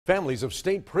Families of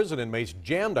state prison inmates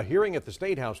jammed a hearing at the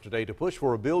State House today to push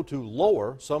for a bill to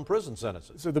lower some prison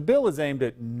sentences. So the bill is aimed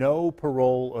at no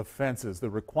parole offenses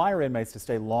that require inmates to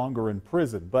stay longer in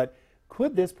prison. But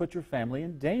could this put your family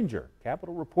in danger?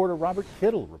 Capitol reporter Robert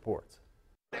Kittle reports.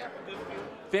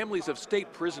 Families of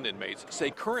state prison inmates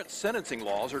say current sentencing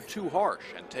laws are too harsh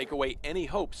and take away any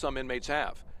hope some inmates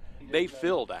have. They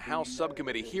filled a House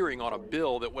subcommittee hearing on a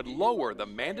bill that would lower the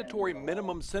mandatory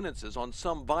minimum sentences on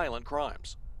some violent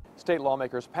crimes. State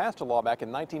lawmakers passed a law back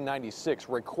in 1996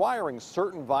 requiring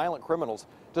certain violent criminals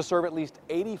to serve at least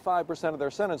 85% of their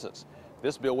sentences.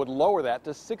 This bill would lower that to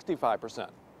 65%.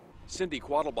 Cindy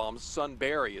Quattlebaum's son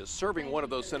Barry is serving one of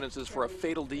those sentences for a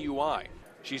fatal DUI.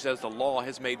 She says the law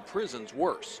has made prisons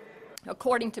worse.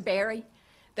 According to Barry,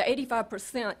 the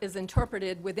 85% is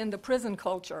interpreted within the prison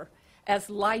culture as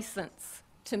license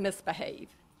to misbehave.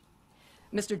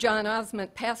 Mr. John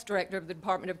Osment, past director of the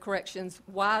Department of Corrections,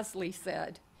 wisely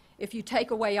said, "If you take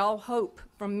away all hope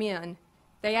from men,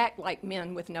 they act like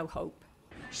men with no hope."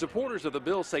 Supporters of the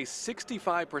bill say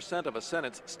 65% of a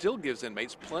sentence still gives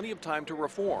inmates plenty of time to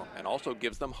reform and also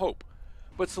gives them hope.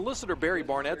 But Solicitor Barry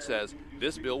Barnett says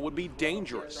this bill would be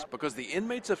dangerous because the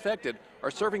inmates affected are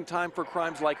serving time for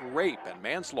crimes like rape and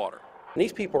manslaughter.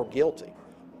 These people are guilty.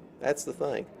 That's the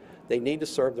thing. They need to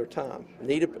serve their time.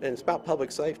 And it's about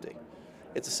public safety.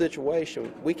 It's a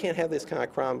situation, we can't have this kind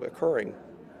of crime occurring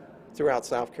throughout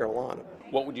South Carolina.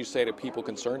 What would you say to people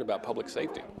concerned about public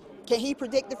safety? Can he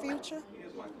predict the future?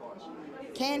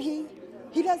 Can he?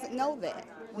 He doesn't know that.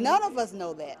 None of us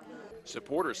know that.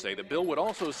 Supporters say the bill would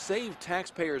also save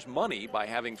taxpayers money by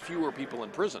having fewer people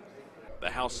in prison. The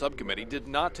House subcommittee did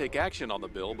not take action on the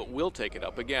bill, but will take it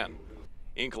up again.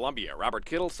 In Columbia, Robert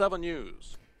Kittle, 7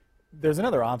 News. There's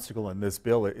another obstacle in this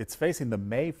bill. It's facing the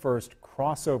May 1st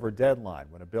crossover deadline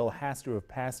when a bill has to have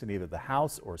passed in either the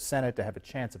House or Senate to have a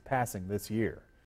chance of passing this year.